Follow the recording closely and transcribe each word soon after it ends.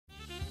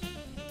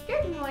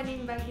Good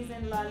morning, buggies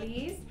and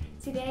lollies.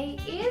 Today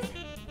is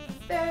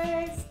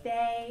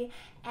Thursday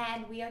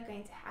and we are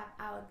going to have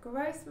our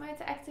gross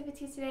motor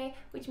activity today,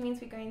 which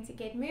means we're going to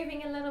get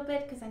moving a little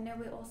bit because I know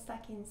we're all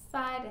stuck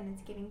inside and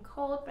it's getting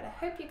cold, but I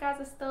hope you guys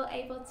are still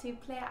able to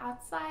play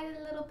outside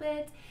a little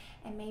bit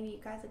and maybe you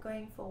guys are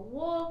going for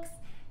walks.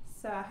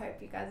 So I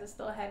hope you guys are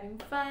still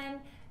having fun.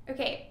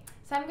 Okay,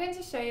 so I'm going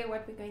to show you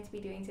what we're going to be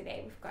doing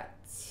today. We've got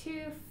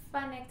two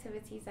fun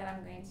activities that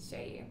I'm going to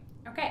show you.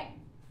 Okay,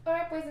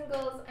 alright boys and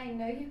girls, I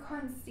know you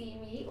can't see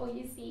me. All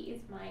you see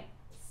is my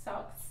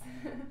socks.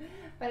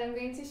 But I'm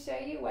going to show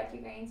you what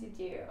you're going to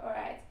do.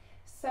 Alright,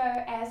 so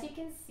as you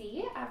can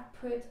see, I've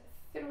put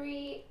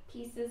 3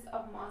 pieces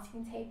of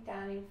masking tape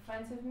down in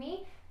front of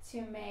me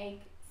to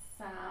make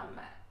some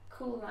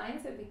cool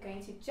lines that we're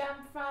going to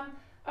jump from.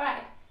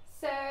 Alright,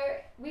 so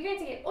we're going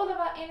to get all of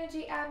our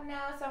energy out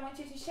now. So I want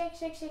you to shake,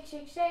 shake, shake,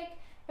 shake, shake.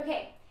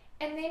 Okay,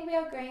 and then we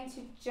are going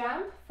to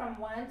jump from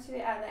one to the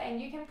other. And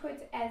you can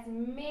put as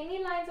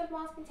many lines of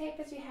masking tape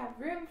as you have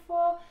room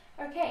for.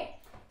 Okay,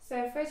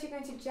 so first you're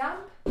going to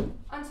jump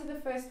onto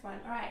the first one.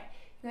 Alright,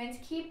 you're going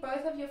to keep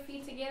both of your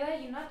feet together.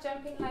 You're not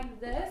jumping like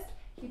this.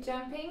 You're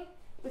jumping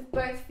with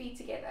both feet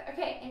together.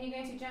 Okay, and you're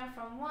going to jump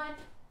from one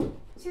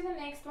to the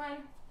next one,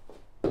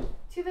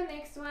 to the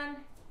next one,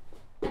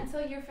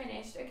 until you're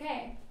finished.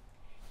 Okay,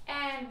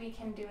 and we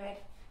can do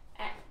it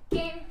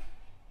again,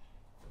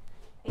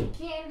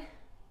 again,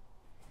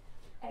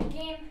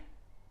 again,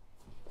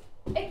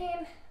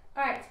 again.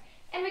 Alright,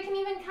 and we can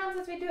even count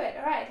as we do it.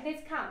 Alright,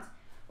 let's count.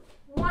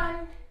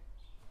 1,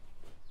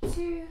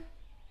 2,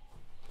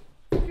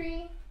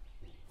 3,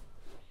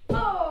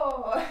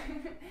 4.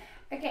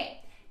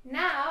 Okay,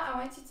 now I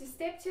want you to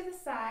step to the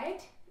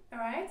side.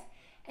 Alright,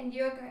 and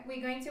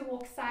we're going to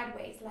walk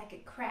sideways like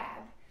a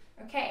crab.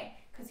 Okay,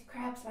 because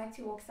crabs like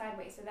to walk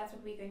sideways, so that's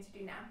what we're going to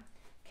do now.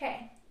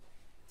 Okay,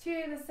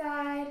 to the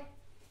side,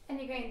 and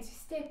you're going to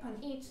step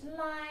on each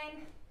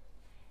line,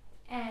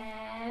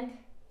 and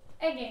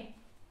again,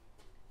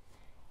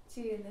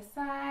 to the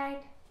side,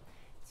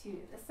 to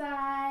the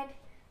side,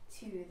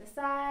 to the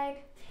side,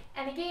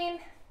 and again,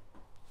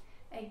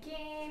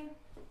 again,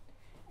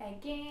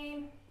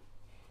 again,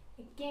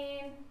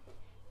 again,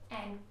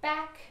 and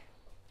back,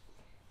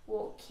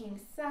 walking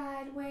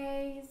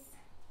sideways.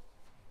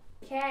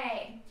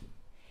 Okay,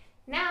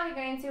 now we're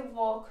going to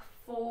walk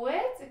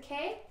forwards.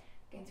 Okay,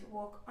 we're going to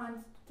walk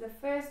on the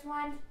first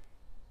one,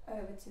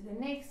 over to the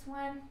next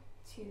one,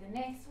 to the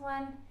next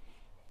one,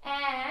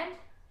 and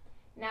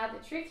now the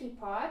tricky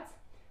part,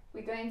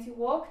 we're going to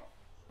walk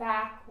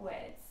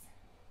backwards.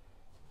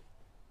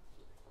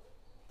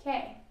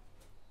 Okay,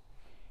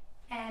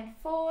 and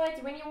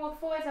forwards. When you walk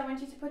forwards, I want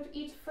you to put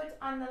each foot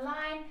on the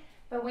line,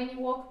 but when you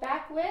walk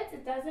backwards,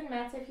 it doesn't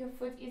matter if your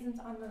foot isn't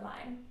on the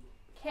line.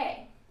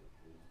 Okay,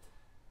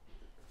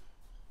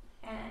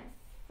 and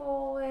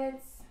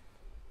forwards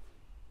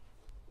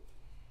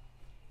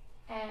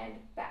and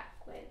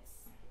backwards.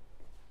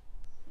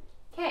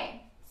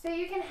 Okay, so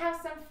you can have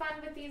some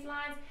fun with these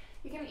lines.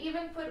 You can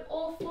even put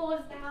all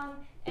 4s down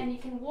and you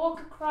can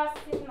walk across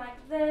it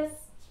like this.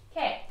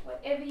 Okay,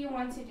 whatever you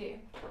want to do.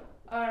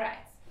 Alright.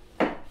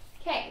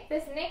 Okay,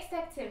 this next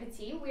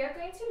activity, we are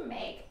going to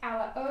make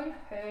our own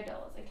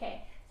hurdles.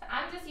 Okay, so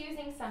I'm just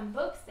using some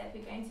books that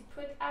we're going to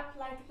put up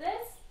like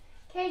this.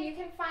 Okay, you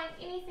can find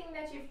anything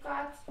that you've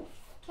got.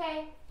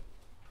 Okay,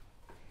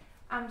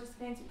 I'm just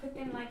going to put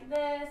them like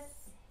this.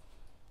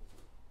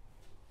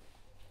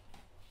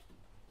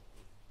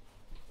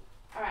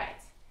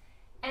 Alright,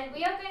 and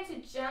we are going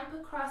to jump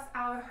across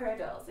our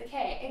hurdles.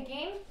 Okay,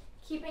 again,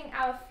 keeping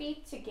our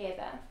feet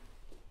together.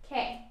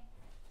 Okay,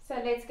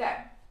 so let's go.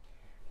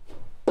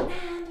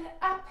 And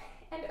up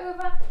and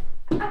over,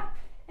 up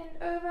and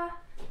over,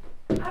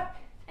 up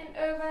and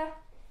over,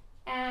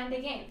 and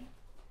again.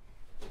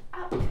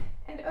 Up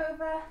and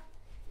over,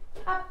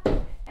 up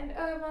and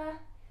over,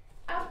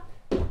 up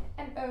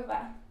and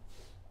over.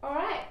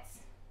 Alright,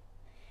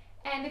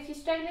 and if you're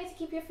struggling to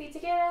keep your feet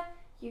together,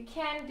 you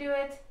can do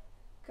it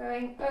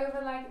going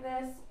over like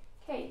this.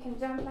 Okay, you can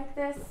jump like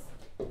this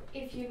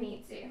if you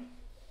need to.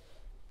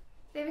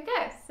 There we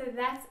go. So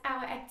that's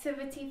our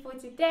activity for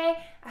today.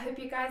 I hope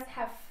you guys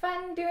have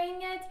fun doing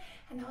it,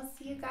 and I'll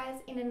see you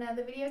guys in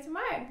another video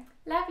tomorrow.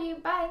 Love you.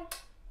 Bye.